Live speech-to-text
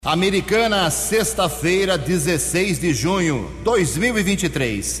Americana, sexta-feira, 16 de junho,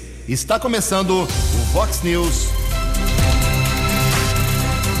 2023. Está começando o Vox News.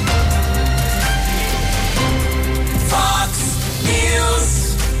 Vox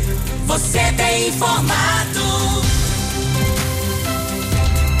News. Você tem informado.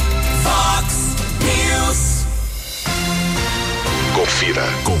 Vox News.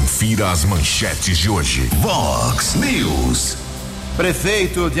 Confira as manchetes de hoje. Vox News.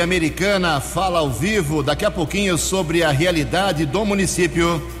 Prefeito de Americana fala ao vivo daqui a pouquinho sobre a realidade do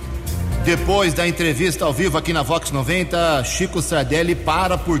município. Depois da entrevista ao vivo aqui na Vox 90, Chico Sardelli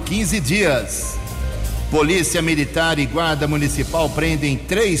para por 15 dias. Polícia Militar e Guarda Municipal prendem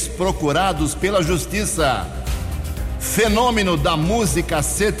 3 procurados pela Justiça. Fenômeno da música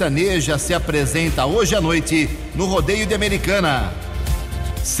sertaneja se apresenta hoje à noite no Rodeio de Americana.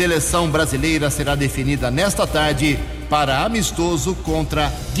 Seleção brasileira será definida nesta tarde para amistoso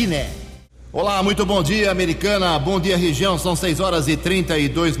contra Guiné. Olá, muito bom dia, Americana. Bom dia, região. São 6 horas e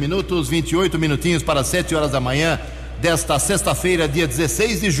 32 minutos, 28 minutinhos para 7 horas da manhã desta sexta-feira, dia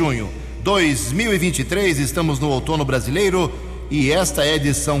 16 de junho, 2023. Estamos no outono brasileiro e esta é a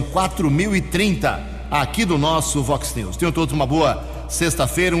edição 4030 aqui do nosso Vox News. Tenham todos uma boa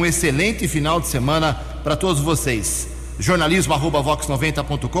sexta-feira, um excelente final de semana para todos vocês.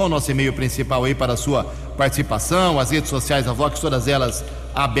 jornalismo@vox90.com, nosso e-mail principal aí para a sua participação, as redes sociais da Vox, todas elas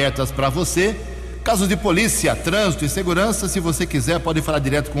abertas para você. Casos de polícia, trânsito e segurança, se você quiser pode falar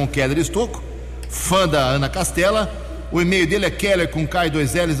direto com o Keller Estocco, fã da Ana Castela. O e-mail dele é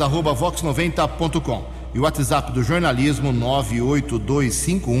keller@vox90.com e o WhatsApp do jornalismo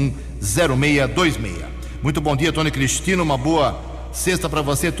 982510626. Muito bom dia, Tony Cristino, uma boa sexta para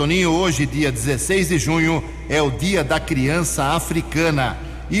você, Toninho. Hoje, dia 16 de junho, é o Dia da Criança Africana.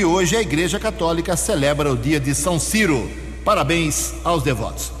 E hoje a Igreja Católica celebra o dia de São Ciro. Parabéns aos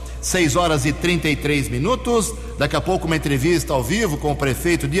devotos. 6 horas e 33 minutos. Daqui a pouco uma entrevista ao vivo com o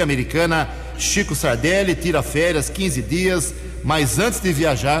prefeito de Americana, Chico Sardelli. Tira férias, 15 dias. Mas antes de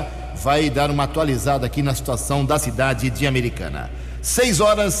viajar, vai dar uma atualizada aqui na situação da cidade de Americana. 6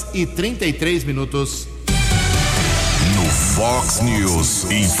 horas e 33 minutos. No Fox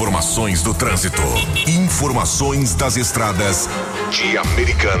News, informações do trânsito, informações das estradas de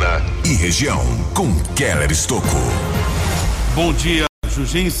Americana e região, com Keller Estocco. Bom dia,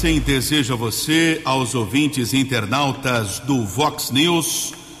 Jugensen. Desejo a você, aos ouvintes e internautas do Vox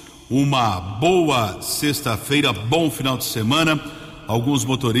News, uma boa sexta-feira, bom final de semana. Alguns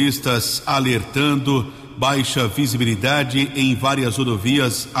motoristas alertando baixa visibilidade em várias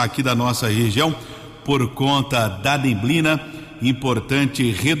rodovias aqui da nossa região por conta da neblina.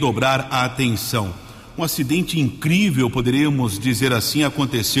 Importante redobrar a atenção. Um acidente incrível, poderíamos dizer assim,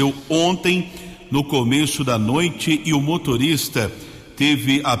 aconteceu ontem no começo da noite e o motorista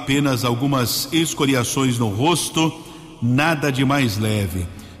teve apenas algumas escoriações no rosto, nada de mais leve.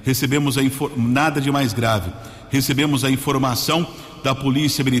 Nada de mais grave. Recebemos a informação da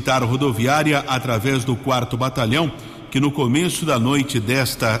Polícia Militar Rodoviária através do 4º Batalhão que no começo da noite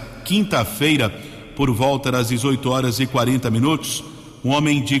desta quinta-feira, por volta das 18 horas e 40 minutos, um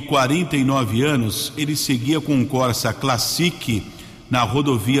homem de 49 anos, ele seguia com um Corsa Classic na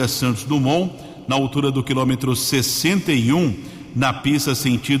rodovia Santos Dumont, na altura do quilômetro 61, na pista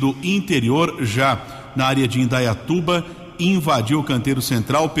sentido interior, já na área de Indaiatuba, invadiu o canteiro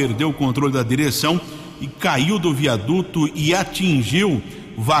central, perdeu o controle da direção e caiu do viaduto e atingiu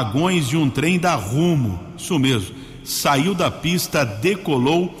vagões de um trem da Rumo. Isso mesmo, saiu da pista,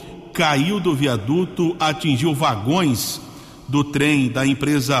 decolou, caiu do viaduto, atingiu vagões do trem da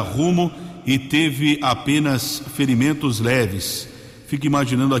empresa Rumo e teve apenas ferimentos leves. Fico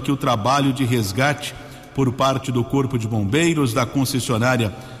imaginando aqui o trabalho de resgate por parte do Corpo de Bombeiros, da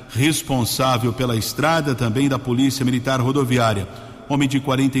concessionária responsável pela estrada, também da Polícia Militar Rodoviária. Homem de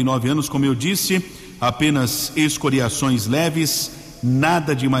 49 anos, como eu disse, apenas escoriações leves,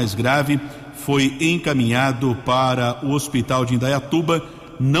 nada de mais grave, foi encaminhado para o hospital de Indaiatuba.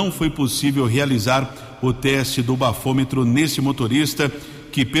 Não foi possível realizar o teste do bafômetro nesse motorista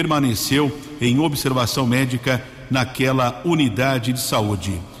que permaneceu em observação médica naquela unidade de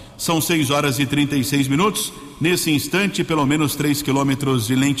saúde. São 6 horas e 36 minutos. Nesse instante, pelo menos 3 quilômetros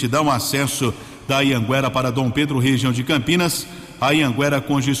de lentidão, acesso da Anhanguera para Dom Pedro, região de Campinas. A Anhanguera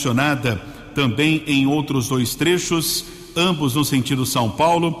congestionada também em outros 2 trechos, ambos no sentido São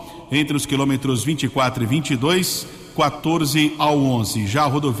Paulo, entre os quilômetros 24 e 22, 14 ao 11. Já a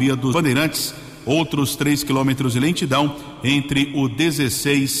rodovia dos Bandeirantes, outros 3 quilômetros de lentidão entre o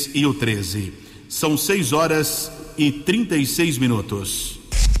 16 e o 13. São 6 horas e 36 minutos.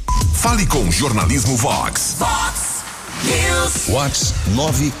 Fale com Jornalismo Vox. Vox News. WhatsApp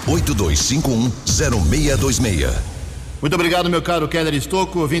 982510626. Muito obrigado, meu caro Keller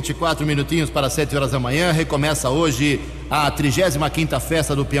Estocco. 24 minutinhos para 7 horas da manhã. Recomeça hoje a 35ª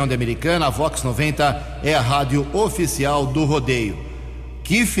Festa do Peão de Americana. A Vox 90 é a rádio oficial do rodeio.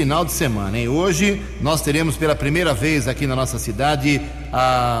 Que final de semana, hein? Hoje nós teremos pela primeira vez aqui na nossa cidade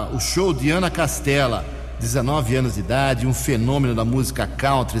o show de Ana Castela, 19 anos de idade, um fenômeno da música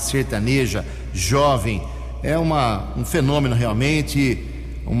country, sertaneja, jovem. É um fenômeno realmente,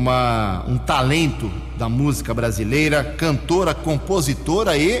 um talento da música brasileira, cantora,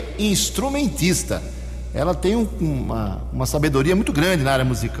 compositora e instrumentista. Ela tem uma sabedoria muito grande na área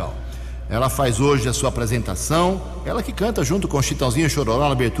musical. Ela faz hoje a sua apresentação, ela que canta junto com Chitãozinho e Chororó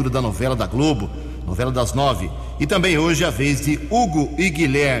na abertura da novela da Globo, novela das 9. E também hoje é a vez de Hugo e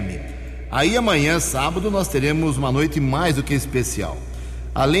Guilherme. Aí amanhã, sábado, nós teremos uma noite mais do que especial.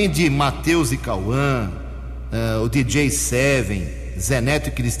 Além de Matheus e Cauã, o DJ Seven, Zé Neto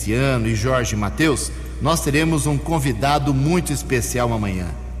e Cristiano e Jorge Matheus, nós teremos um convidado muito especial amanhã.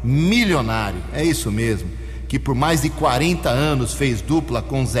 Milionário, é isso mesmo, que por mais de 40 anos fez dupla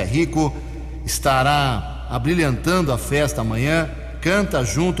com Zé Rico, estará abrilhantando a festa amanhã, canta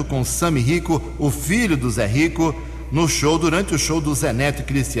junto com Sami Rico, o filho do Zé Rico, durante o show do Zé Neto e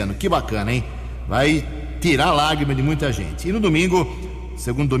Cristiano. Que bacana, hein? Vai tirar lágrima de muita gente. E no domingo,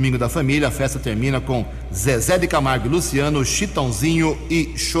 segundo domingo da família, a festa termina com Zezé de Camargo e Luciano, Chitãozinho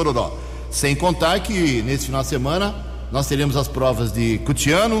e Chororó. Sem contar que nesse final de semana nós teremos as provas de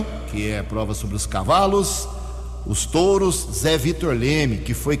Cutiano, que é a prova sobre os cavalos, os touros. Zé Vitor Leme,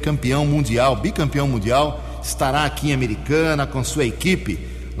 que foi campeão mundial, bicampeão mundial, estará aqui em Americana com sua equipe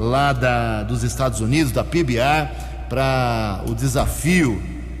lá dos Estados Unidos, da PBR, para o desafio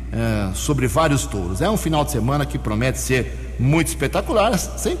sobre vários touros. É um final de semana que promete ser muito espetacular,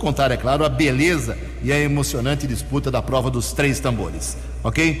 sem contar, é claro, a beleza e a emocionante disputa da prova dos 3 tambores,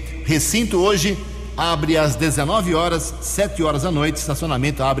 ok? Recinto hoje abre às 19 horas, 7 horas da noite,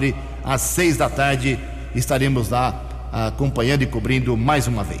 estacionamento abre às 6 da tarde, estaremos lá acompanhando e cobrindo mais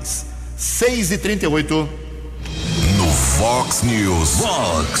uma vez. 6h38. No Fox News.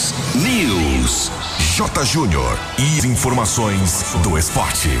 Fox News. J. Júnior e informações do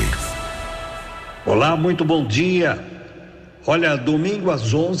esporte. Olá, muito bom dia. Olha, domingo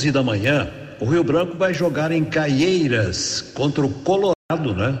às 11 da manhã, o Rio Branco vai jogar em Caieiras contra o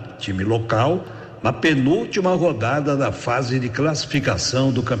Colorado, né? Time local, na penúltima rodada da fase de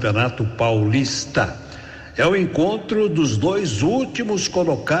classificação do Campeonato Paulista. É o encontro dos 2 últimos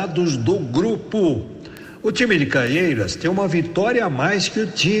colocados do grupo. O time de Caieiras tem uma vitória a mais que o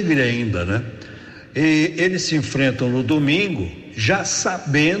Tigre ainda, né? E eles se enfrentam no domingo, já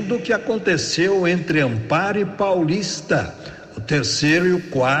sabendo o que aconteceu entre Amparo e Paulista, o 3º e o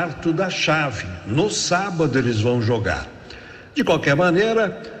 4º da chave. No sábado eles vão jogar. De qualquer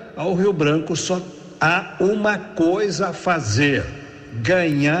maneira, ao Rio Branco só há uma coisa a fazer: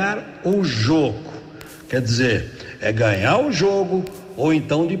 ganhar o jogo. Quer dizer, é ganhar o jogo, ou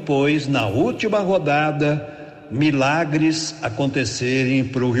então depois, na última rodada, milagres acontecerem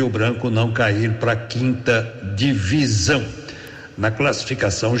para o Rio Branco não cair para a 5ª divisão. Na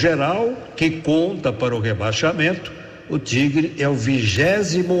classificação geral, que conta para o rebaixamento, o Tigre é o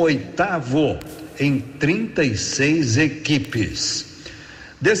 28º em 36 equipes.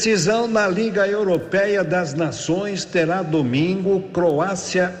 Decisão na Liga Europeia das Nações terá domingo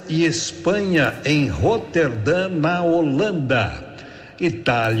Croácia e Espanha em Roterdã, na Holanda.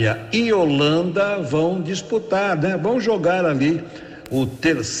 Itália e Holanda vão disputar, né? Vão jogar ali o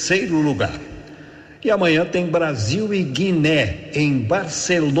 3º lugar. E amanhã tem Brasil e Guiné em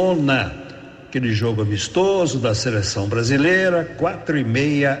Barcelona, aquele jogo amistoso da seleção brasileira,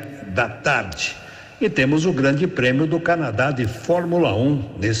 4:30 da tarde. E temos o Grande Prêmio do Canadá de Fórmula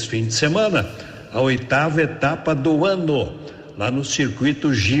 1 nesse fim de semana, a 8ª etapa do ano, lá no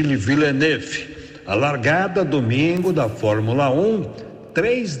circuito Gilles Villeneuve. A largada domingo da Fórmula 1,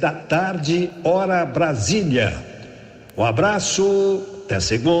 3 da tarde, hora Brasília. Um abraço, até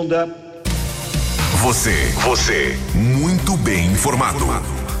segunda. Você, muito bem informado.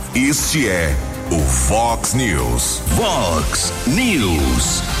 Este é o Fox News. Fox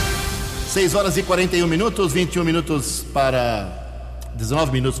News. 6 horas e 41 minutos, 21 minutos para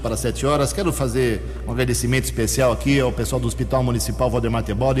 19 minutos para 7 horas. Quero fazer um agradecimento especial aqui ao pessoal do Hospital Municipal Valdemar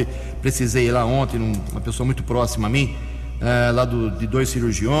Tebode. Precisei ir lá ontem, uma pessoa muito próxima a mim, lá de 2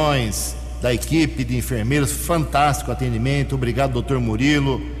 cirurgiões, da equipe de enfermeiros. Fantástico atendimento. Obrigado, doutor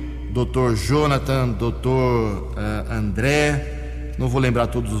Murilo, doutor Jonathan, doutor André. Não vou lembrar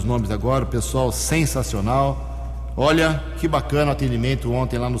todos os nomes agora. O pessoal sensacional. Olha, que bacana o atendimento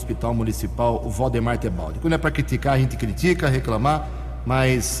ontem lá no Hospital Municipal, o Valdemar Tebaldi. Quando é para criticar, a gente critica, reclamar,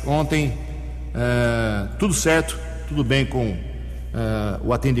 mas ontem tudo certo, tudo bem com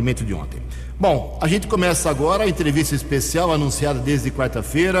o atendimento de ontem. Bom, a gente começa agora a entrevista especial anunciada desde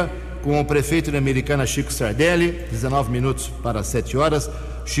quarta-feira com o prefeito de Americana, Chico Sardelli, 19 minutos para 7 horas.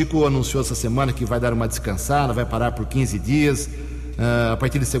 Chico anunciou essa semana que vai dar uma descansada, vai parar por 15 dias. A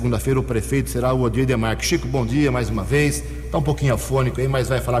partir de segunda-feira o prefeito será o Odir Demarque. Chico, bom dia mais uma vez. Está um pouquinho afônico aí, mas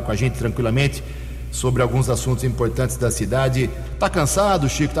vai falar com a gente tranquilamente sobre alguns assuntos importantes da cidade. Está cansado,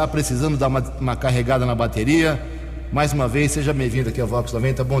 Chico? Está precisando dar uma carregada na bateria? Mais uma vez, seja bem-vindo aqui ao Vox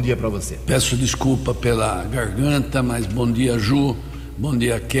 90. Bom dia para você. Peço desculpa pela garganta, mas bom dia, Ju. Bom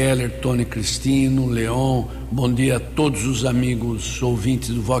dia, Keller, Tony Cristino, Leon. Bom dia a todos os amigos ouvintes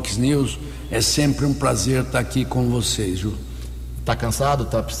do Vox News. É sempre um prazer estar aqui com vocês, Ju. Tá cansado?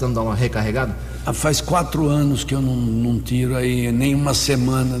 Tá precisando dar uma recarregada? Faz 4 anos que eu não tiro aí nem uma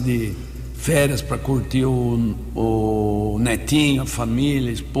semana de férias para curtir o netinho, a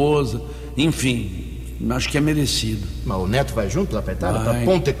família, a esposa, enfim, acho que é merecido. Mas o neto vai junto, apertado? Vai.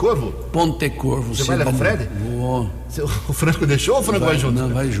 Pra Ponte Corvo? Ponte Corvo. Você vai levar o Fred? Vou. O Franco deixou ou o Franco vai junto? Não,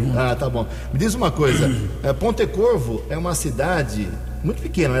 vai junto. Ah, tá bom. Me diz uma coisa, Ponte Corvo é uma cidade muito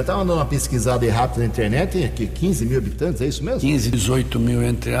pequena, né? Estava dando uma pesquisada aí rápida na internet, tem aqui 15 mil habitantes, é isso mesmo? 15, 18 mil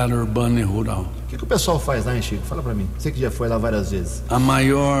entre área urbana e rural. O que o pessoal faz lá, hein, Chico? Fala pra mim. Você que já foi lá várias vezes. O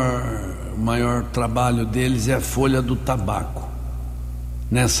maior trabalho deles é a folha do tabaco.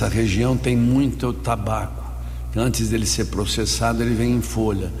 Nessa região tem muito tabaco. Antes dele ser processado, ele vem em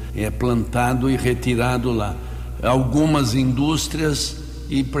folha. É plantado e retirado lá. Algumas indústrias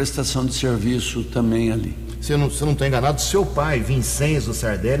e prestação de serviço também ali. Se eu não estou enganado, seu pai, Vincenzo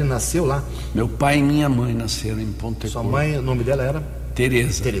Sardelli, nasceu lá. Meu pai e minha mãe nasceram em Ponte Corvo. Sua mãe, o nome dela era?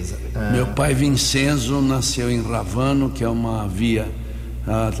 Tereza. Meu pai, Vincenzo, nasceu em Ravano, que é uma via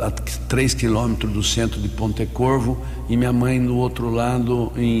a 3 quilômetros do centro de Ponte Corvo, e minha mãe do outro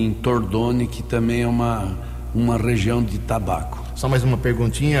lado, em Tordone, que também é uma região de tabaco. Só mais uma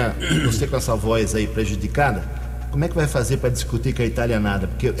perguntinha, você com essa voz aí prejudicada, como é que vai fazer para discutir com a italianada?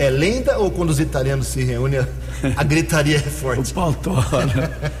 Porque é lenda ou quando os italianos se reúnem a gritaria é forte? O pau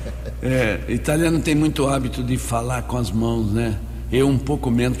tora. Italiano tem muito hábito de falar com as mãos, né? Eu um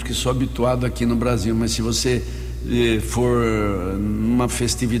pouco menos, porque sou habituado aqui no Brasil, mas se você for numa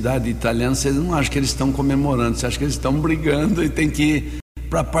festividade italiana, você não acha que eles estão comemorando, você acha que eles estão brigando e tem que ir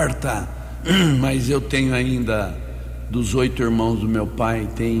para apartar. Mas eu tenho ainda, dos 8 irmãos do meu pai,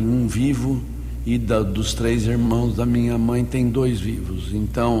 tem um vivo, e dos 3 irmãos da minha mãe tem 2 vivos.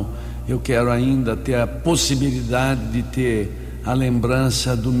 Então eu quero ainda ter a possibilidade de ter a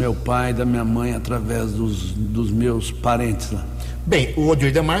lembrança do meu pai e da minha mãe através dos meus parentes lá. Bem, o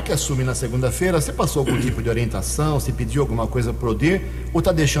Odir Demarque assume na segunda-feira. Você passou algum tipo de orientação? Você pediu alguma coisa para o Odir? Ou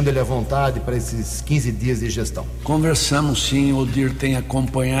está deixando ele à vontade para esses 15 dias de gestão? Conversamos sim, o Odir tem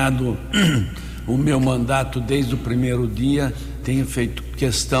acompanhado o meu mandato desde o primeiro dia, tenho feito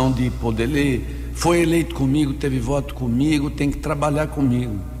questão de poder ler. Foi eleito comigo, teve voto comigo, tem que trabalhar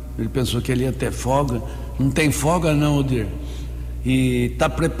comigo. Ele pensou que ele ia ter folga. Não tem folga não, Odir. E está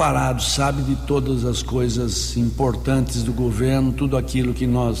preparado, sabe de todas as coisas importantes do governo, tudo aquilo que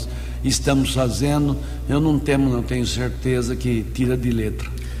nós estamos fazendo. Eu não tenho certeza que tira de letra.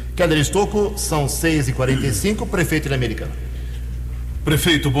 Keller Estocco, são 6h45, prefeito de Americana.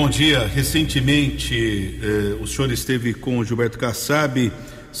 Prefeito, bom dia. Recentemente o senhor esteve com o Gilberto Kassab,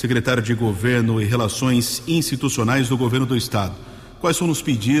 secretário de Governo e Relações Institucionais do Governo do Estado. Quais são os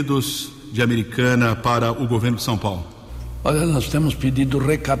pedidos de Americana para o governo de São Paulo? Olha, nós temos pedido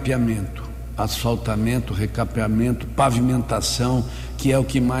recapeamento, asfaltamento, recapeamento, pavimentação, que é o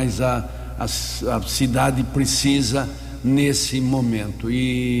que mais a cidade precisa nesse momento.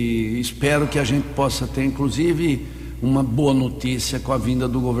 E espero que a gente possa ter, inclusive, uma boa notícia com a vinda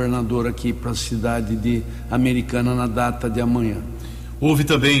do governador aqui para a cidade de Americana na data de amanhã. Houve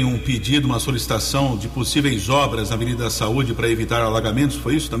também um pedido, uma solicitação de possíveis obras na Avenida da Saúde para evitar alagamentos,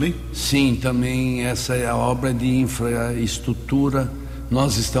 foi isso também? Sim, também essa é a obra de infraestrutura.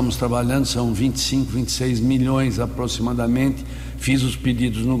 Nós estamos trabalhando, são 25, 26 milhões aproximadamente. Fiz os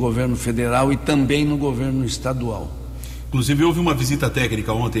pedidos no governo federal e também no governo estadual. Inclusive houve uma visita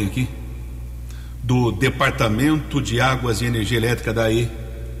técnica ontem aqui do Departamento de Águas e Energia Elétrica da AE.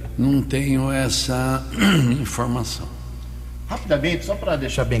 Não tenho essa informação. Rapidamente, só para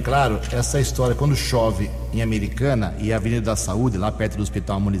deixar bem claro, essa história, quando chove em Americana e a Avenida da Saúde, lá perto do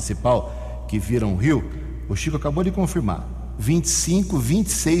Hospital Municipal, que vira um rio, o Chico acabou de confirmar, 25,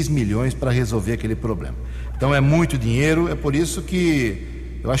 26 milhões para resolver aquele problema. Então é muito dinheiro, é por isso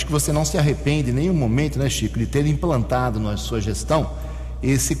que eu acho que você não se arrepende em nenhum momento, né, Chico, de ter implantado na sua gestão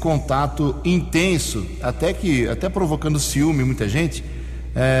esse contato intenso, até provocando ciúme muita gente,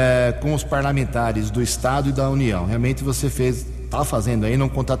 com os parlamentares do Estado e da União. Realmente você está fazendo aí um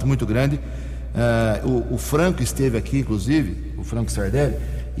contato muito grande. O Franco esteve aqui, inclusive, o Franco Sardelli,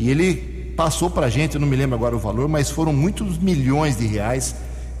 e ele passou para a gente, eu não me lembro agora o valor, mas foram muitos milhões de reais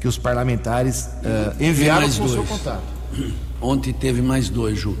que os parlamentares enviaram com o seu contato. Ontem teve mais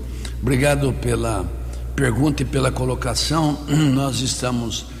 2, Ju. Obrigado pela pergunta e pela colocação. Nós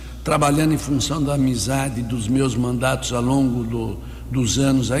estamos trabalhando em função da amizade, dos meus mandatos ao longo dos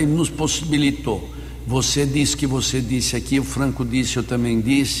anos, aí nos possibilitou. Você disse que você disse aqui, o Franco disse, eu também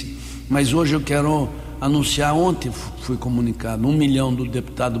disse, mas hoje eu quero anunciar, ontem fui comunicado, 1 milhão do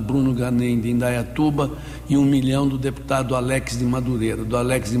deputado Bruno Ganem de Indaiatuba e 1 milhão do deputado Alex de Madureira. Do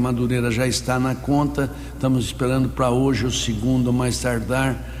Alex de Madureira já está na conta, estamos esperando para hoje o segundo, mais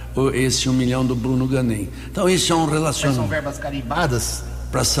tardar, esse 1 milhão do Bruno Ganem. Então isso é um relacionamento. São verbas carimbadas?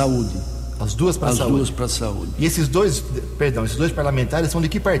 Para a saúde. As duas para a saúde? As duas para a saúde. E esses dois parlamentares são de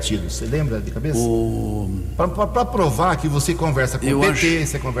que partido? Você lembra de cabeça? Para provar que você conversa com o PT,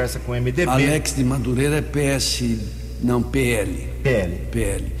 você conversa com o MDB. Alex de Madureira é PL.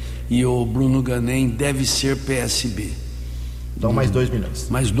 E o Bruno Ganem deve ser PSB. Então mais 2 milhões.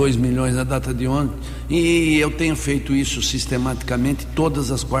 Mais 2 milhões na data de ontem. E eu tenho feito isso sistematicamente,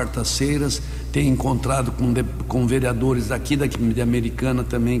 todas as quartas-feiras. Tenho encontrado com vereadores daqui de Americana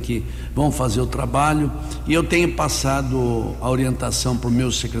também que vão fazer o trabalho. E eu tenho passado a orientação para o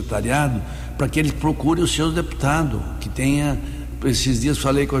meu secretariado para que eles procurem os seus deputados. Que tenha. Esses dias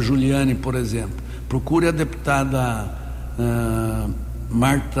falei com a Juliane, por exemplo. Procure a deputada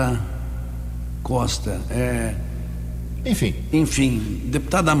Marta Costa. Enfim,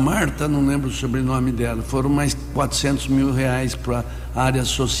 deputada Marta, não lembro o sobrenome dela, foram mais 400 mil reais para a área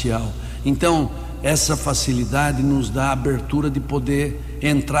social. Então, essa facilidade nos dá a abertura de poder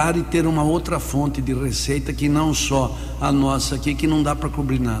entrar e ter uma outra fonte de receita que não só a nossa aqui, que não dá para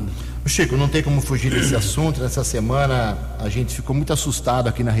cobrir nada. Chico, não tem como fugir desse assunto. Nessa semana a gente ficou muito assustado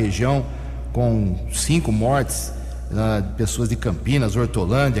aqui na região com 5 mortes de pessoas de Campinas,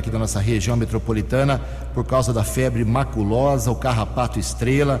 Hortolândia, aqui da nossa região metropolitana, por causa da febre maculosa, o carrapato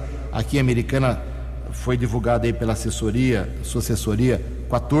estrela. Aqui em Americana foi divulgado aí pela sua assessoria,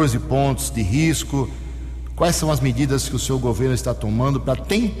 14 pontos de risco. Quais são as medidas que o seu governo está tomando para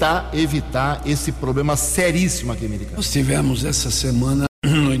tentar evitar esse problema seríssimo aqui em Americana? Nós tivemos essa semana,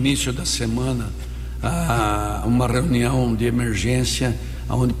 no início da semana, uma reunião de emergência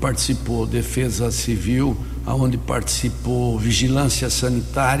onde participou Defesa Civil, onde participou Vigilância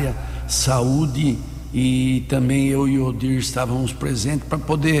Sanitária, Saúde, e também eu e o Odir estávamos presentes para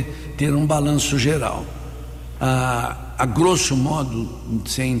poder ter um balanço geral. A grosso modo,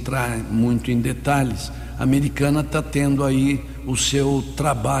 sem entrar muito em detalhes, a Americana está tendo aí o seu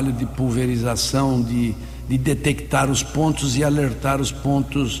trabalho de pulverização, de detectar os pontos e alertar os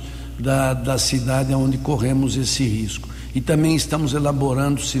pontos da cidade onde corremos esse risco. E também estamos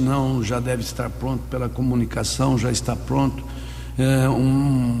elaborando, se não já deve estar pronto pela comunicação, já está pronto,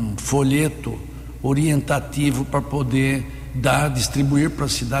 um folheto orientativo para poder distribuir para a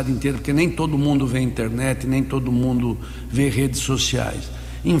cidade inteira, porque nem todo mundo vê internet, nem todo mundo vê redes sociais.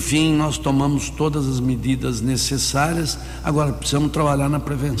 Enfim, nós tomamos todas as medidas necessárias, agora precisamos trabalhar na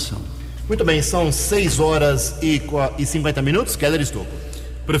prevenção. Muito bem, são 6 horas e 50 minutos, Keller Estocco.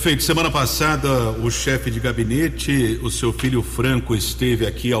 Prefeito, semana passada o chefe de gabinete, o seu filho Franco, esteve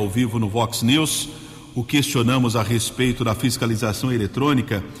aqui ao vivo no Vox News. O questionamos a respeito da fiscalização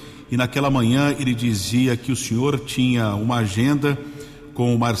eletrônica e naquela manhã ele dizia que o senhor tinha uma agenda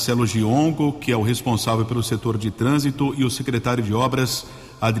com o Marcelo Giongo, que é o responsável pelo setor de trânsito, e o secretário de obras,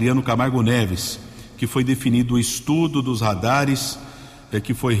 Adriano Camargo Neves, que foi definido o estudo dos radares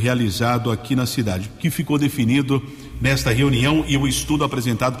que foi realizado aqui na cidade. O que ficou definido nesta reunião e o estudo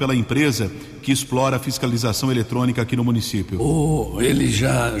apresentado pela empresa que explora a fiscalização eletrônica aqui no município? Eles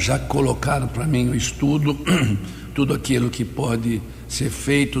já colocaram para mim o estudo, tudo aquilo que pode ser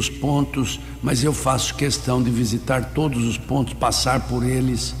feito, os pontos, mas eu faço questão de visitar todos os pontos, passar por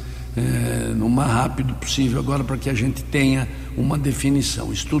eles no mais rápido possível, agora para que a gente tenha uma definição.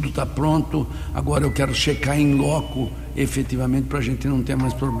 O estudo está pronto, agora eu quero checar em loco efetivamente para a gente não ter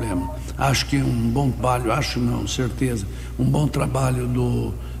mais problema. Acho que um bom trabalho, certeza, um bom trabalho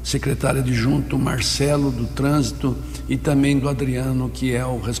do secretário adjunto Marcelo do Trânsito e também do Adriano, que é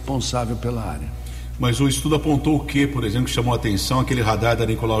o responsável pela área. Mas o estudo apontou o que, por exemplo, que chamou a atenção? Aquele radar da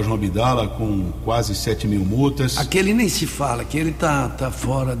Nicolau João Abdala com quase 7 mil multas. Aquele nem se fala, aquele está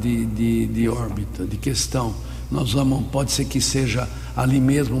fora de órbita, de questão. pode ser que seja ali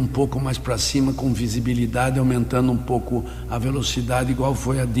mesmo um pouco mais para cima, com visibilidade, aumentando um pouco a velocidade, igual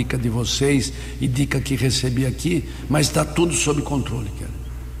foi a dica de vocês e dica que recebi aqui, mas está tudo sob controle, cara.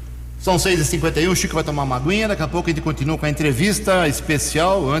 São 6h51, o Chico vai tomar uma aguinha, daqui a pouco a gente continua com a entrevista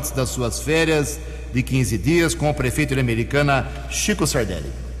especial antes das suas férias de 15 dias com o prefeito de Americana, Chico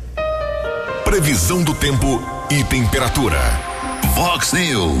Sardelli. Previsão do tempo e temperatura. Vox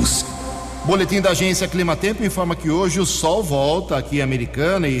News. Boletim da agência Clima Tempo informa que hoje o sol volta aqui em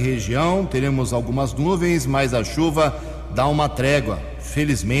Americana e região, teremos algumas nuvens, mas a chuva dá uma trégua,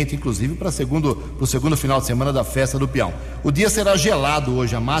 felizmente, inclusive para o segundo final de semana da festa do peão. O dia será gelado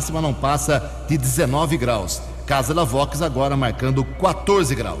hoje, a máxima não passa de 19 graus. Casa da Vox agora marcando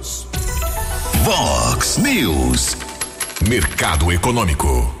 14 graus. Vox News. Mercado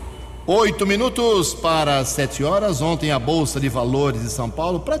Econômico. 8 minutos para 7 horas. Ontem a Bolsa de Valores de São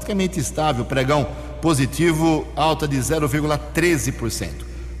Paulo praticamente estável, pregão positivo, alta de 0,13%.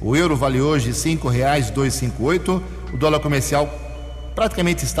 O euro vale hoje R$ 5,258. O dólar comercial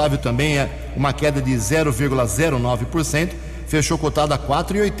praticamente estável também, é uma queda de 0,09%, fechou cotado a R$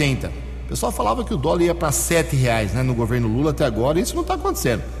 4,80. O pessoal falava que o dólar ia para R$ 7, né, no governo Lula até agora, e isso não está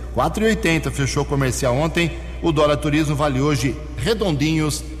acontecendo. R$ 4,80 fechou comercial ontem. O dólar turismo vale hoje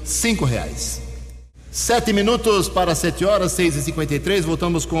redondinhos R$ 5. 7 minutos para 7 horas, 6h53.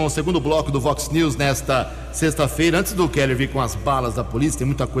 Voltamos com o segundo bloco do Vox News nesta sexta-feira. Antes do Keller vir com as balas da polícia, tem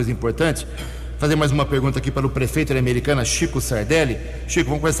muita coisa importante. Fazer mais uma pergunta aqui para o prefeito da Americana, Chico Sardelli. Chico,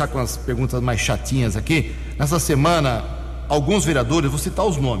 vamos começar com as perguntas mais chatinhas aqui. Nessa semana, alguns vereadores, vou citar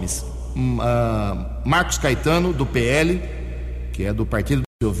os nomes: Marcos Caetano, do PL, que é do partido do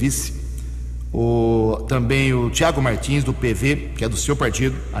seu vice, também o Tiago Martins, do PV, que é do seu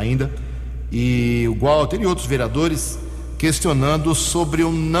partido ainda, e o Walter e outros vereadores questionando sobre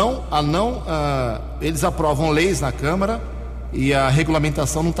eles aprovam leis na Câmara e a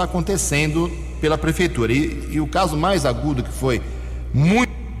regulamentação não está acontecendo pela Prefeitura. E o caso mais agudo, que foi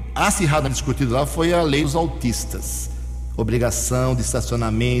muito acirradamente discutido lá, foi a lei dos autistas. Obrigação de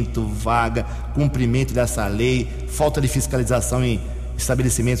estacionamento, vaga, cumprimento dessa lei, falta de fiscalização em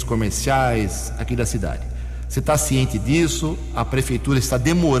estabelecimentos comerciais aqui da cidade. Você está ciente disso? A Prefeitura está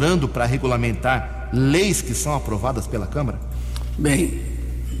demorando para regulamentar leis que são aprovadas pela Câmara? Bem,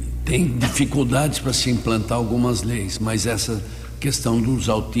 tem dificuldades para se implantar algumas leis, mas essa questão dos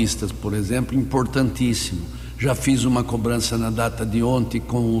autistas, por exemplo, importantíssimo. Já fiz uma cobrança na data de ontem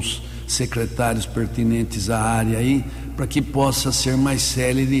com os secretários pertinentes à área aí, para que possa ser mais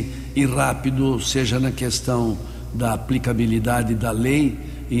célere e rápido, seja na questão da aplicabilidade da lei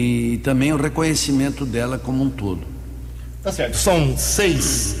e também o reconhecimento dela como um todo. Tá certo. São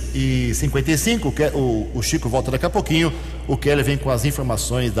 6h55, o Chico volta daqui a pouquinho, o Keller vem com as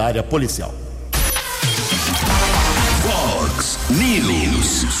informações da área policial. Vox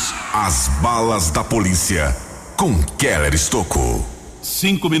News. As balas da polícia com Keller Estocco.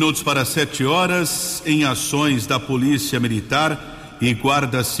 5 minutos para 7 horas. Em ações da Polícia Militar e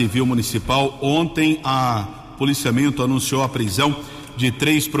Guarda Civil Municipal, ontem a policiamento anunciou a prisão de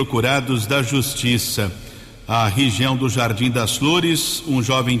 3 procurados da Justiça. A região do Jardim das Flores, um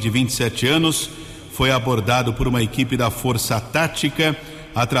jovem de 27 anos foi abordado por uma equipe da Força Tática.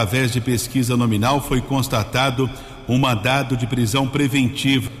 Através de pesquisa nominal foi constatado um mandado de prisão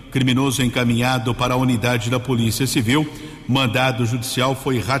preventiva. Criminoso encaminhado para a unidade da Polícia Civil. Mandado judicial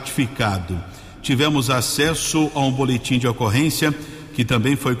foi ratificado. Tivemos acesso a um boletim de ocorrência que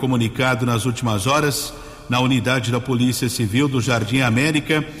também foi comunicado nas últimas horas na unidade da Polícia Civil do Jardim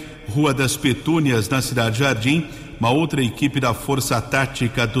América, Rua das Petúnias, na cidade de Jardim. Uma outra equipe da Força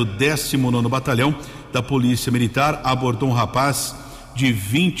Tática do 19º Batalhão da Polícia Militar abordou um rapaz de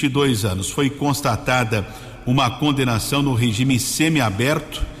 22 anos. Foi constatada uma condenação no regime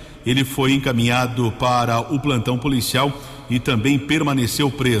semiaberto. Ele foi encaminhado para o plantão policial e também permaneceu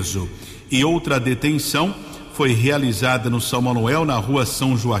preso. E outra detenção foi realizada no São Manuel, na Rua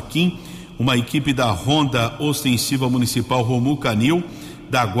São Joaquim. Uma equipe da Ronda Ostensiva Municipal Romu Canil,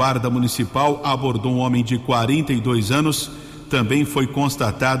 da Guarda Municipal, abordou um homem de 42 anos. Também foi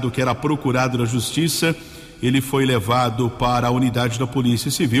constatado que era procurado da Justiça. Ele foi levado para a unidade da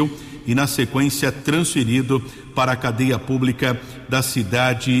Polícia Civil e, na sequência, transferido para a cadeia pública da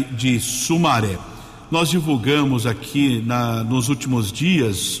cidade de Sumaré. Nós divulgamos aqui nos últimos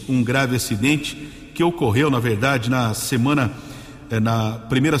dias um grave acidente que ocorreu, na verdade, na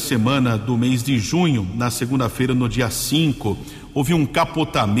primeira semana do mês de junho, na segunda-feira, no dia 5, houve um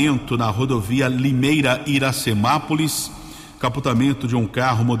capotamento na rodovia Limeira-Iracemápolis, capotamento de um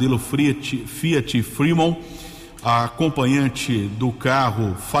carro modelo Fiat Fremont. A acompanhante do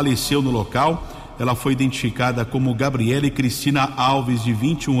carro faleceu no local. ela foi identificada como Gabriele Cristina Alves, de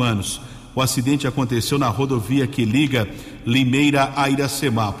 21 anos. O acidente aconteceu na rodovia que liga Limeira a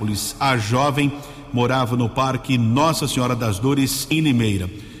Iracemápolis. A jovem morava no Parque Nossa Senhora das Dores, em Limeira.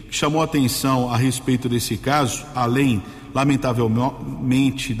 Chamou atenção a respeito desse caso, além,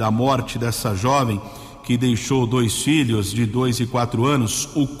 lamentavelmente, da morte dessa jovem, que deixou 2 filhos de 2 e 4 anos,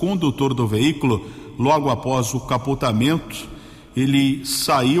 o condutor do veículo, logo após o capotamento, ele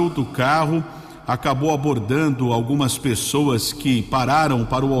saiu do carro, acabou abordando algumas pessoas que pararam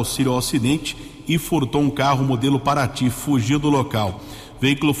para o auxílio ao acidente e furtou um carro modelo Paraty, fugiu do local.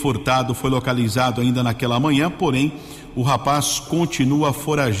 Veículo furtado foi localizado ainda naquela manhã, porém o rapaz continua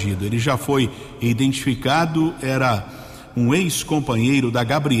foragido. Ele já foi identificado, era um ex-companheiro da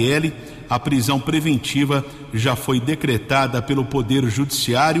Gabriele. A prisão preventiva já foi decretada pelo Poder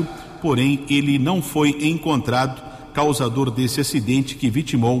Judiciário, porém ele não foi encontrado, causador desse acidente que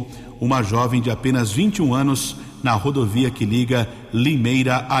vitimou uma jovem de apenas 21 anos na rodovia que liga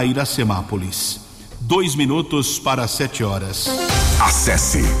Limeira a Iracemápolis. 2 minutos para 7 horas.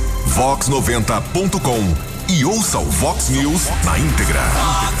 Acesse vox90.com e ouça o Vox News na íntegra.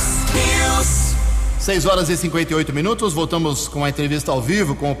 Vox News. 6 horas e 58 minutos. Voltamos com a entrevista ao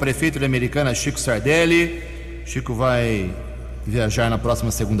vivo com o prefeito de Americana, Chico Sardelli. Chico vai viajar na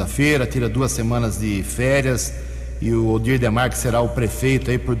próxima segunda-feira, tira 2 semanas de férias, e o Odir Demarque será o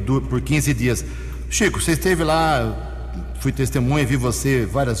prefeito aí por 15 dias. Chico, você esteve lá, fui testemunha, vi você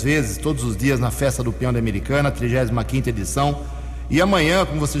várias vezes, todos os dias na festa do Peão da Americana, 35ª edição. E amanhã,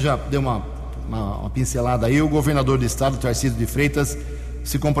 como você já deu uma pincelada aí, o governador do estado, Tarcísio de Freitas,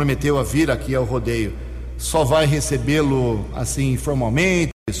 se comprometeu a vir aqui ao rodeio. Só vai recebê-lo assim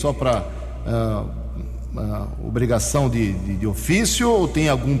formalmente, só para obrigação de ofício, ou tem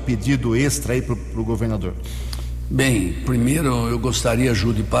algum pedido extra aí para o governador? Bem, primeiro eu gostaria,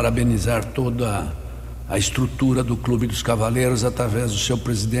 Ju, de parabenizar toda a estrutura do Clube dos Cavaleiros através do seu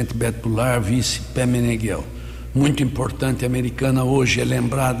presidente Beto Pular, vice Pé Meneghel. Muito importante, a Americana hoje é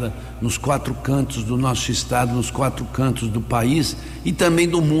lembrada nos 4 cantos do nosso estado, nos 4 cantos do país e também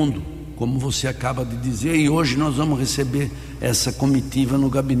do mundo, como você acaba de dizer. E hoje nós vamos receber essa comitiva no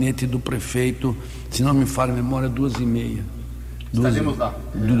gabinete do prefeito, se não me falha a memória, 2h30. Estaremos lá.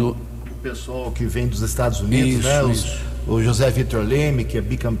 O pessoal que vem dos Estados Unidos, o José Vitor Leme, que é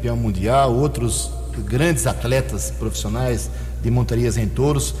bicampeão mundial, outros grandes atletas profissionais de montarias em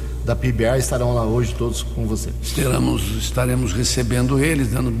touros da PBR estarão lá hoje todos com você. Estaremos recebendo eles,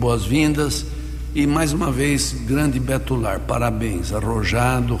 dando boas-vindas. E mais uma vez, grande Betular, parabéns,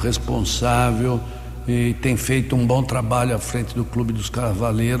 arrojado, responsável, e tem feito um bom trabalho à frente do Clube dos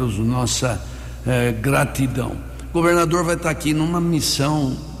Cavaleiros. Nossa gratidão. O governador vai estar aqui numa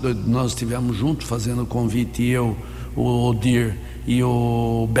missão, nós estivemos juntos fazendo o convite, eu, o Odir e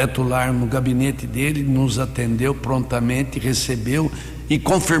o Betular no gabinete dele, nos atendeu prontamente, recebeu e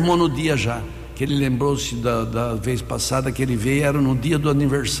confirmou no dia já, que ele lembrou-se da vez passada que ele veio, era no dia do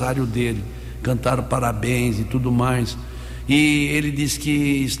aniversário dele, cantaram parabéns e tudo mais, e ele disse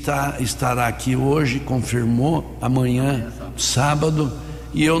que estará aqui hoje, confirmou, amanhã, sábado,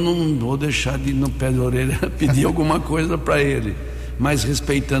 e eu não vou deixar de ir no pé da orelha pedir alguma coisa para ele, mas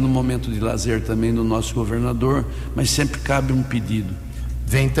respeitando o momento de lazer também do nosso governador, mas sempre cabe um pedido.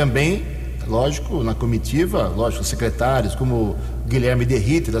 Vem também, lógico, na comitiva, lógico, secretários como Guilherme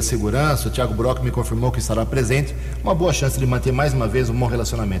Derrite da Segurança, o Thiago Brock me confirmou que estará presente, uma boa chance de manter mais uma vez um bom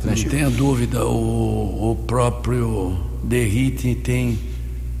relacionamento, né, Chico? Não tenha dúvida, o próprio Derrite tem,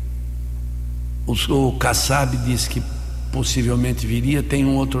 o Kassab disse que possivelmente viria, tem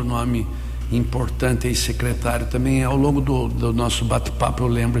um outro nome importante aí, secretário também, ao longo do nosso bate-papo eu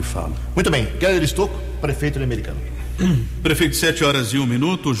lembro e falo. Muito bem, Keller Estocco, prefeito do Americano. Prefeito, 7 horas e 1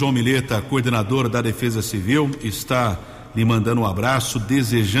 minuto, João Mileta, coordenador da Defesa Civil, está lhe mandando um abraço,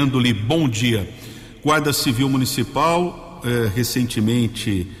 desejando-lhe bom dia. Guarda Civil Municipal,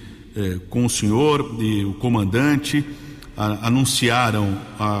 recentemente com o senhor e o comandante anunciaram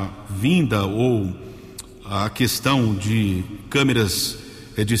a vinda ou a questão de câmeras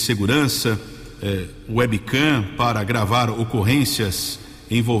de segurança, webcam para gravar ocorrências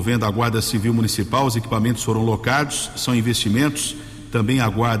envolvendo a Guarda Civil Municipal. Os equipamentos foram locados, são investimentos. Também a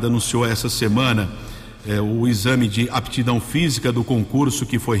Guarda anunciou essa semana o exame de aptidão física do concurso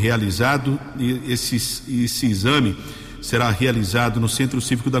que foi realizado, e esse exame será realizado no Centro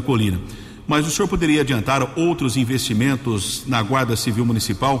Cívico da Colina. Mas o senhor poderia adiantar outros investimentos na Guarda Civil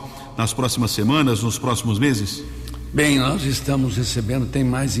Municipal nas próximas semanas, nos próximos meses? Bem, nós estamos recebendo, tem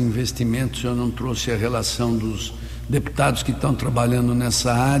mais investimentos. Eu não trouxe a relação dos deputados que estão trabalhando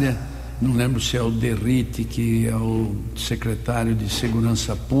nessa área, não lembro se é o Derrite, que é o secretário de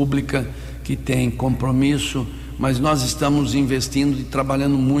Segurança Pública, que que tem compromisso, mas nós estamos investindo e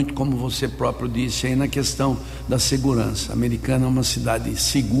trabalhando muito, como você próprio disse, aí na questão da segurança. A Americana é uma cidade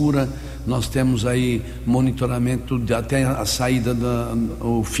segura, nós temos aí monitoramento até a saída,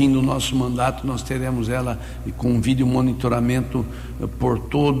 o fim do nosso mandato, nós teremos ela com vídeo monitoramento por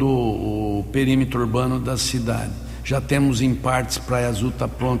todo o perímetro urbano da cidade. Já temos em partes, Praia Azul está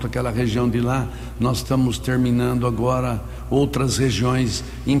pronto, aquela região de lá, nós estamos terminando agora outras regiões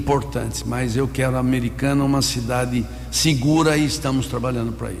importantes, mas eu quero a Americana uma cidade segura e estamos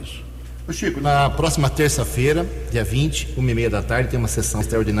trabalhando para isso. Ô Chico, na próxima terça-feira, dia 20, 1h30 da tarde, tem uma sessão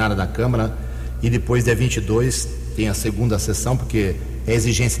extraordinária da Câmara, e depois, dia 22, tem a segunda sessão, porque é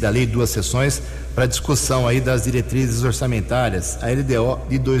exigência da lei, 2 sessões, para discussão aí das diretrizes orçamentárias, a LDO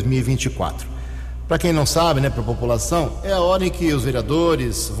de 2024. Para quem não sabe, para a população, é a hora em que os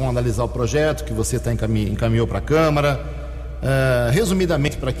vereadores vão analisar o projeto que você encaminhou para a Câmara.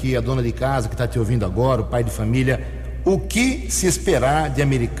 Resumidamente, para que a dona de casa que está te ouvindo agora, o pai de família, o que se esperar de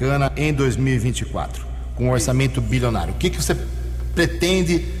Americana em 2024, com um orçamento bilionário? O que você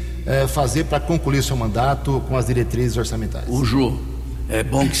pretende fazer para concluir seu mandato com as diretrizes orçamentárias? O Ju, é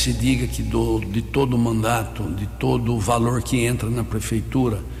bom que se diga que de todo o mandato, de todo o valor que entra na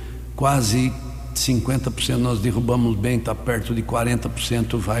prefeitura, quase 50% nós derrubamos bem, está perto de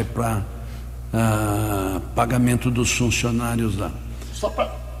 40% vai para pagamento dos funcionários lá. Só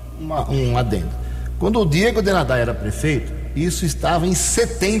para um adendo. Quando o Diego Denadá era prefeito, isso estava em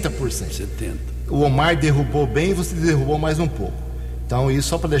 70%. 70%. O Omar derrubou bem e você derrubou mais um pouco. Então, isso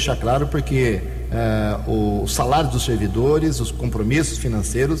só para deixar claro, porque o salário dos servidores, os compromissos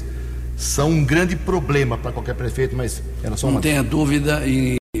financeiros são um grande problema para qualquer prefeito, mas era só uma... Não tenha dúvida,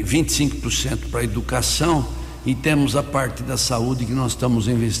 e 25% para a educação, e temos a parte da saúde que nós estamos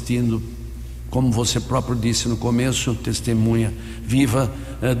investindo, como você próprio disse no começo, testemunha viva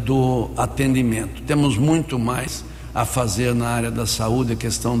do atendimento. Temos muito mais a fazer na área da saúde, a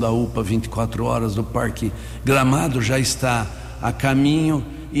questão da UPA 24 horas do Parque Gramado já está a caminho,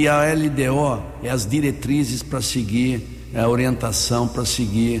 e a LDO é as diretrizes para seguir, a orientação para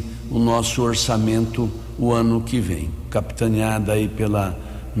seguir o nosso orçamento o ano que vem, capitaneada aí pela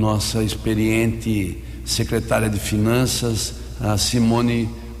nossa experiente secretária de Finanças, a Simone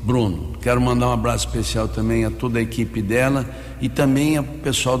Bruno. Quero mandar um abraço especial também a toda a equipe dela e também ao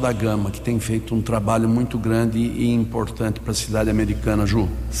pessoal da Gama, que tem feito um trabalho muito grande e importante para a cidade americana. Ju.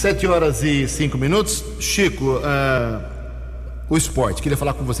 7h05. Chico, o esporte, queria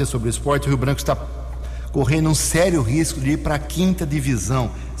falar com você sobre o esporte. O Rio Branco está correndo um sério risco de ir para a 5ª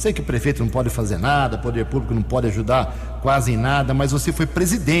divisão. Sei que o prefeito não pode fazer nada, o poder público não pode ajudar quase em nada, mas você foi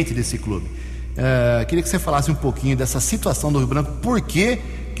presidente desse clube. Queria que você falasse um pouquinho dessa situação do Rio Branco. Por que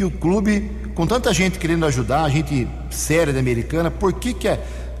o clube, com tanta gente querendo ajudar, gente séria da Americana, por que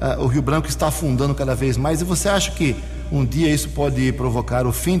o Rio Branco está afundando cada vez mais? E você acha que um dia isso pode provocar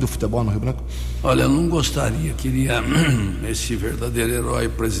o fim do futebol no Rio Branco? Olha, eu não gostaria, queria esse verdadeiro herói,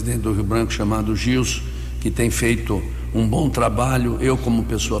 presidente do Rio Branco, chamado Gilson, que tem feito um bom trabalho. Eu, como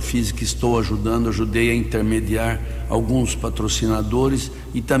pessoa física, estou ajudei a intermediar alguns patrocinadores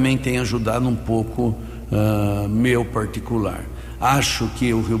e também tenho ajudado um pouco meu particular. Acho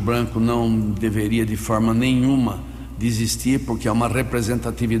que o Rio Branco não deveria de forma nenhuma desistir, porque é uma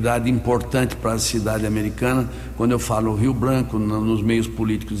representatividade importante para a cidade americana. Quando eu falo Rio Branco, nos meios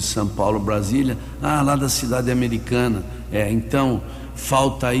políticos de São Paulo, Brasília, lá da cidade americana. Então,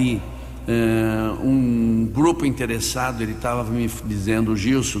 falta aí um grupo interessado. Ele estava me dizendo, o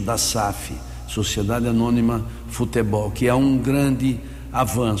Gilson, da SAF, Sociedade Anônima Futebol, que é um grande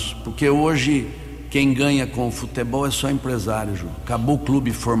avanço, porque hoje quem ganha com o futebol é só empresário, Ju. Acabou o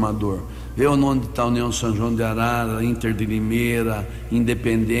clube formador. Vê onde está a União São João de Arara, Inter de Limeira,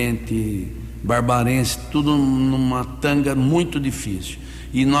 Independente, Barbarense, tudo numa tanga muito difícil.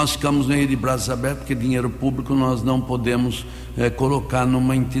 E nós ficamos meio de braços abertos, porque dinheiro público nós não podemos colocar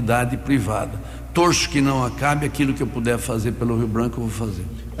numa entidade privada. Torço que não acabe. Aquilo que eu puder fazer pelo Rio Branco eu vou fazer.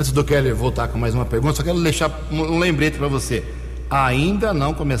 Antes do Keller voltar com mais uma pergunta, só quero deixar um lembrete para você. Ainda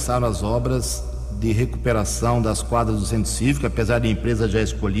não começaram as obras de recuperação das quadras do Centro Cívico, apesar de a empresa já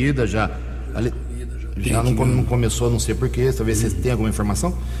escolhida, já não começou, não sei porquê. Talvez você tenha alguma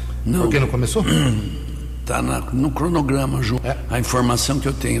informação? Não. Por que não começou? Está no cronograma, Ju. A informação que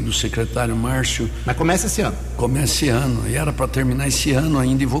eu tenho do secretário Márcio. Mas começa esse ano? Começa esse ano, e era para terminar esse ano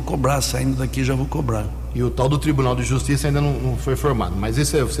ainda, e vou cobrar, saindo daqui já vou cobrar. E o tal do Tribunal de Justiça ainda não foi formado, mas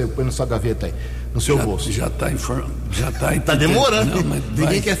isso você põe na sua gaveta aí, no seu bolso. Já está Está demorando, não, mas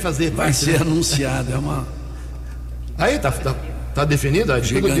ninguém quer fazer. Vai ser anunciado, é uma... Aí, Tá definido?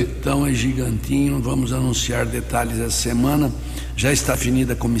 Gigantão é gigantinho, vamos anunciar detalhes essa semana. Já está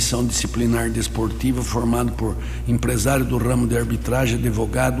definida a comissão disciplinar desportiva, formada por empresário do ramo de arbitragem,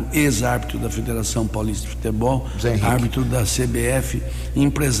 advogado, ex-árbitro da Federação Paulista de Futebol, árbitro da CBF e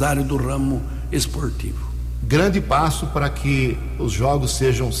empresário do ramo esportivo. Grande passo para que os jogos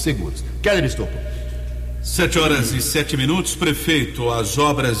sejam seguros. Keller Estoppo. 7h07. Prefeito, as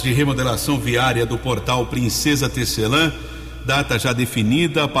obras de remodelação viária do portal Princesa Tecelã, data já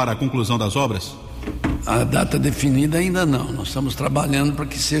definida para a conclusão das obras? A data definida ainda não, nós estamos trabalhando para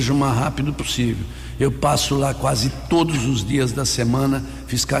que seja o mais rápido possível. Eu passo lá quase todos os dias da semana,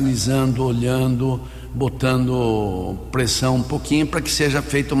 fiscalizando, olhando, botando pressão um pouquinho para que seja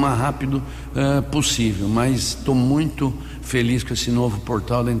feito o mais rápido possível. Mas estou muito feliz com esse novo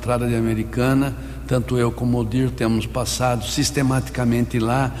portal da entrada de Americana. Tanto eu como o Odir temos passado sistematicamente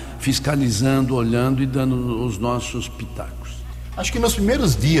lá, fiscalizando, olhando e dando os nossos pitacos. Acho que nos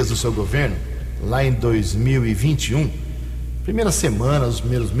primeiros dias do seu governo, lá em 2021, primeira semana, os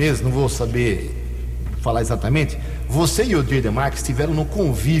primeiros meses, não vou saber falar exatamente, você e o Odir Demarques estiveram no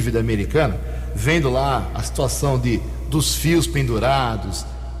convívio da Americana, vendo lá a situação dos fios pendurados,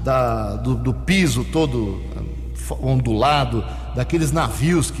 do piso todo ondulado, daqueles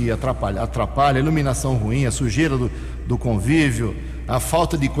navios que atrapalham, a iluminação ruim, a sujeira do convívio, a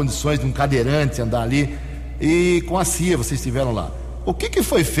falta de condições de um cadeirante andar ali. E com a CIA vocês estiveram lá. O que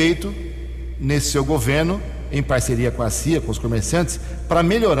foi feito nesse seu governo, em parceria com a CIA, com os comerciantes, para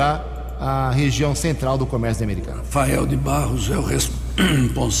melhorar a região central do comércio americano? Rafael de Barros é o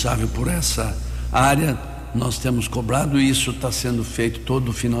responsável por essa área. Nós temos cobrado isso, está sendo feito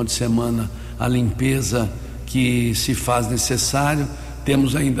todo final de semana, a limpeza que se faz necessário.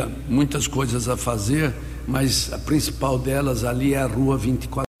 Temos ainda muitas coisas a fazer, mas a principal delas ali é a rua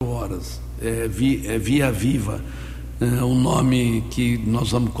 24 horas, Via Viva, o nome que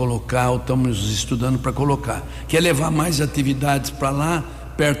nós vamos colocar, ou estamos estudando para colocar, que é levar mais atividades para lá,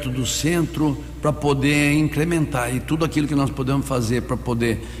 perto do centro, para poder incrementar, e tudo aquilo que nós podemos fazer para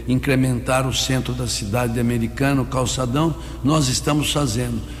poder incrementar o centro da cidade de Americana, o calçadão, nós estamos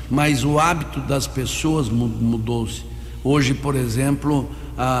fazendo, mas o hábito das pessoas mudou-se. Hoje, por exemplo,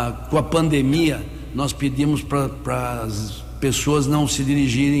 com a pandemia, nós pedimos para as pessoas não se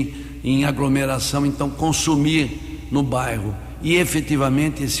dirigirem em aglomeração, então consumir no bairro, e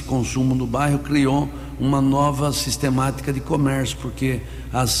efetivamente esse consumo no bairro criou uma nova sistemática de comércio, porque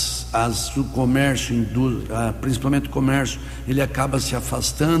o comércio, principalmente o comércio, ele acaba se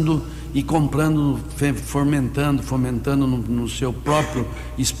afastando e comprando, fomentando no seu próprio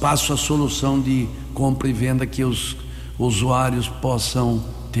espaço a solução de compra e venda que os usuários possam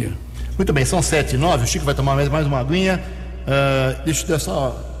ter. Muito bem, são 7h09, o Chico vai tomar mais uma aguinha. Deixa eu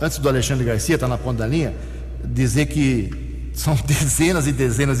só, antes do Alexandre Garcia, está na ponta da linha, dizer que são dezenas e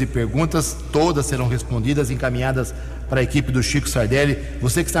dezenas de perguntas, todas serão respondidas, encaminhadas para a equipe do Chico Sardelli.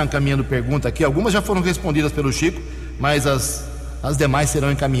 Você que está encaminhando pergunta aqui, algumas já foram respondidas pelo Chico, mas as demais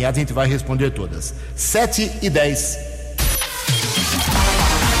serão encaminhadas, a gente vai responder todas. 7h10.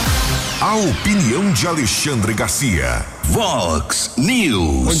 A opinião de Alexandre Garcia. Vox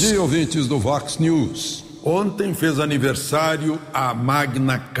News. Bom dia, ouvintes do Vox News. Ontem fez aniversário a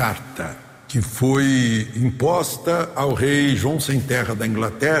Magna Carta, que foi imposta ao rei João Sem Terra da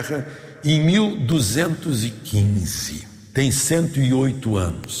Inglaterra em 1215. Tem 108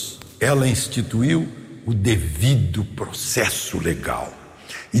 anos. Ela instituiu o devido processo legal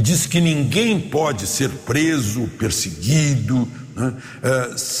e diz que ninguém pode ser preso, perseguido,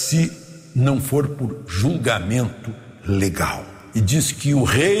 se não for por julgamento legal. E diz que o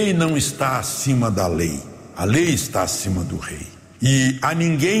rei não está acima da lei, a lei está acima do rei. E a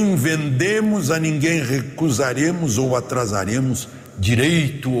ninguém vendemos, a ninguém recusaremos ou atrasaremos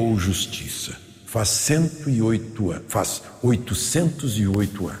direito ou justiça. Faz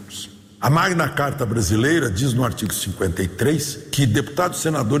 808 anos. A Magna Carta brasileira diz no artigo 53 que deputados e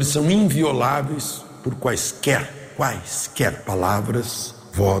senadores são invioláveis por quaisquer palavras,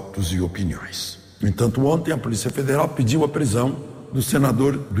 votos e opiniões. No entanto, ontem a Polícia Federal pediu a prisão do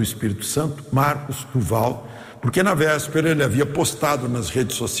senador do Espírito Santo, Marcos Duval, porque na véspera ele havia postado nas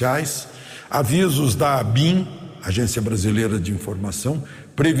redes sociais avisos da ABIN, Agência Brasileira de Informação,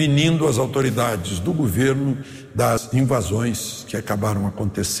 prevenindo as autoridades do governo das invasões que acabaram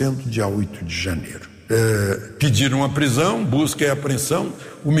acontecendo dia 8 de janeiro. Pediram a prisão, busca e apreensão.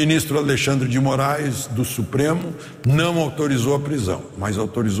 O ministro Alexandre de Moraes, do Supremo, não autorizou a prisão, mas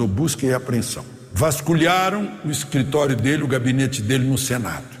autorizou busca e apreensão. Vasculharam o escritório dele, o gabinete dele no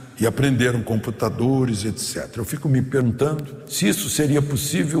Senado, e aprenderam computadores, etc. Eu fico me perguntando se isso seria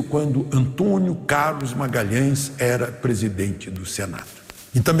possível quando Antônio Carlos Magalhães era presidente do Senado.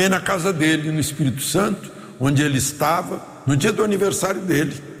 E também na casa dele, no Espírito Santo, onde ele estava no dia do aniversário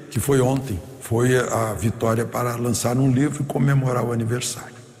dele, que foi ontem. Foi a vitória para lançar um livro e comemorar o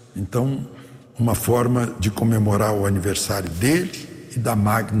aniversário. Então, uma forma de comemorar o aniversário dele e da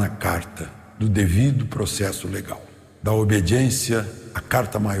Magna Carta, do devido processo legal, da obediência à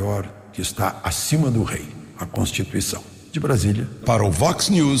Carta Maior que está acima do rei, a Constituição. De Brasília. Para o Vox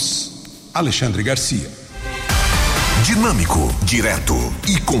News, Alexandre Garcia. Dinâmico, direto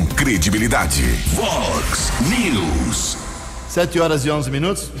e com credibilidade. Vox News.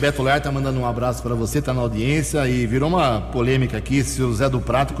 7h11. Beto Lar tá mandando um abraço para você, tá na audiência, e virou uma polêmica aqui se o Zé do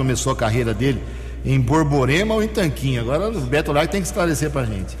Prato começou a carreira dele em Borborema ou em Tanquinho. Agora o Beto Lar tem que esclarecer pra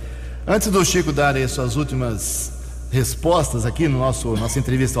gente. Antes do Chico dar aí suas últimas respostas aqui no nossa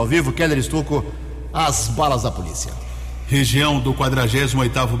entrevista ao vivo, Keller Estocco, as balas da polícia. Região do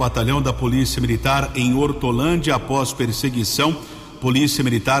 48º Batalhão da Polícia Militar em Hortolândia, após perseguição, Polícia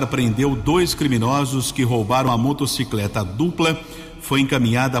Militar prendeu 2 criminosos que roubaram a motocicleta dupla. Foi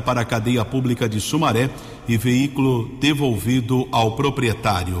encaminhada para a cadeia pública de Sumaré e veículo devolvido ao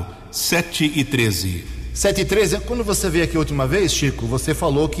proprietário. 7h13. 7h13, quando você veio aqui a última vez, Chico, você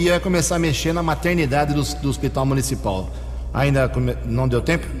falou que ia começar a mexer na maternidade do Hospital Municipal. Ainda não deu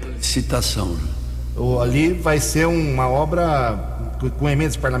tempo? Citação. Ali vai ser uma obra com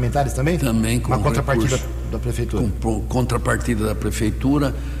emendas parlamentares também? Também com uma contrapartida recurso, da Prefeitura. Com contrapartida da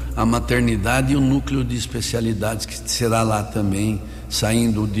Prefeitura, a maternidade e o núcleo de especialidades que será lá também,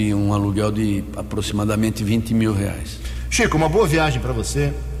 saindo de um aluguel de aproximadamente R$20 mil. Chico, uma boa viagem para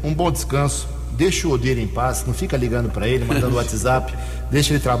você, um bom descanso. Deixa o Odir em paz, não fica ligando para ele, mandando WhatsApp,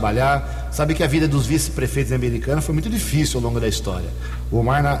 deixa ele trabalhar. Sabe que a vida dos vice-prefeitos americanos foi muito difícil ao longo da história. O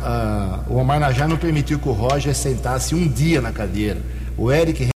Omar Najjar não permitiu que o Roger sentasse um dia na cadeira. O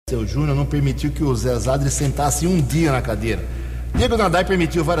Eric Hessel Jr. não permitiu que o Zé Zadre sentasse um dia na cadeira. Diego Nadai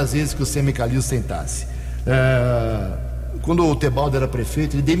permitiu várias vezes que o Semi Calil sentasse. Quando o Tebaldo era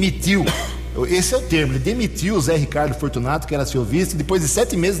prefeito, ele demitiu, esse é o termo, ele demitiu o Zé Ricardo Fortunato, que era seu vice, depois de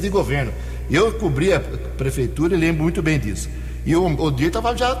 7 meses de governo. Eu cobri a prefeitura e lembro muito bem disso. E o Odir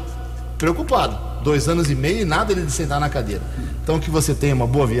estava já preocupado, 2 anos e meio e nada ele de sentar na cadeira. Então que você tenha uma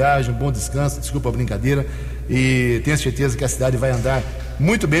boa viagem, um bom descanso, desculpa a brincadeira, e tenho certeza que a cidade vai andar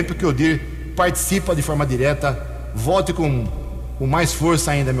muito bem, porque o Odir participa de forma direta. Volte com mais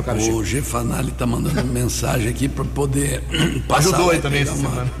força ainda, meu caro Chico. O Gefanali está mandando mensagem aqui para poder passar. Ajudou aí também essa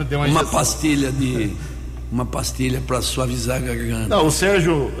semana. Uma pastilha para suavizar a garganta. Não, o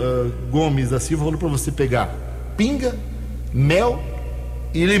Sérgio Gomes da Silva falou para você pegar pinga, mel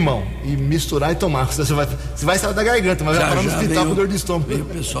e limão e misturar e tomar. Você vai sair da garganta, mas vai parar no hospital com dor de estômago. Veio o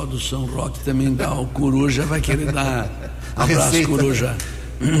pessoal do São Roque também dá o Coruja, vai querer dar abraço, receita. Coruja.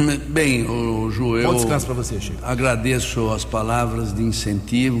 Bem, Ju, eu descanso para você, Chico. Agradeço as palavras de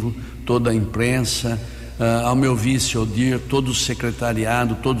incentivo, toda a imprensa, ao meu vice Odir, todo o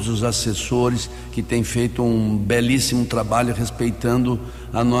secretariado, todos os assessores que têm feito um belíssimo trabalho respeitando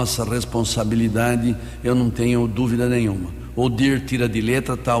a nossa responsabilidade, eu não tenho dúvida nenhuma. Odir tira de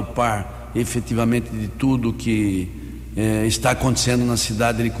letra, está ao par efetivamente de tudo que está acontecendo na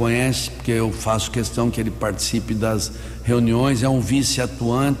cidade, ele conhece, porque eu faço questão que ele participe das reuniões, é um vice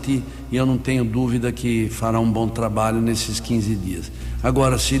atuante e eu não tenho dúvida que fará um bom trabalho nesses 15 dias.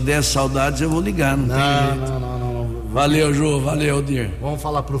 Agora, se der saudades, eu vou ligar, não tem jeito. Não. Valeu, Ju, valeu, Odir. Vamos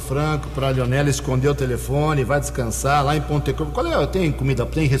falar pro Franco, pra Leonela esconder o telefone, vai descansar lá em Ponte Corvo. Tem comida,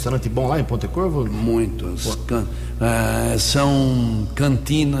 tem restaurante bom lá em Ponte Corvo? Muitos. São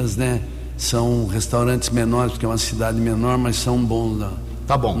cantinas, né? São restaurantes menores, porque é uma cidade menor, mas são bons lá.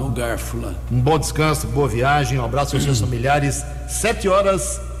 Tá bom. No Garfo lá. Um bom descanso, boa viagem, um abraço aos seus familiares.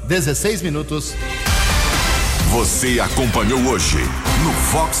 7h16. Você acompanhou hoje no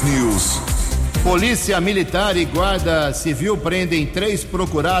Fox News. Polícia Militar e Guarda Civil prendem 3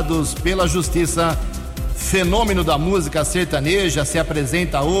 procurados pela Justiça. Fenômeno da música sertaneja se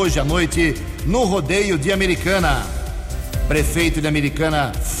apresenta hoje à noite no rodeio de Americana. Prefeito de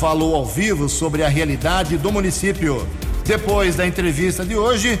Americana falou ao vivo sobre a realidade do município. Depois da entrevista de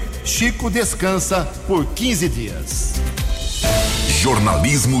hoje, Chico descansa por 15 dias.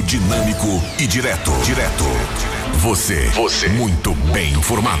 Jornalismo dinâmico e direto. Você muito bem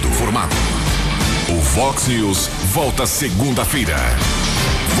informado. O Vox News volta segunda-feira.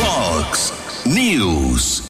 Vox News.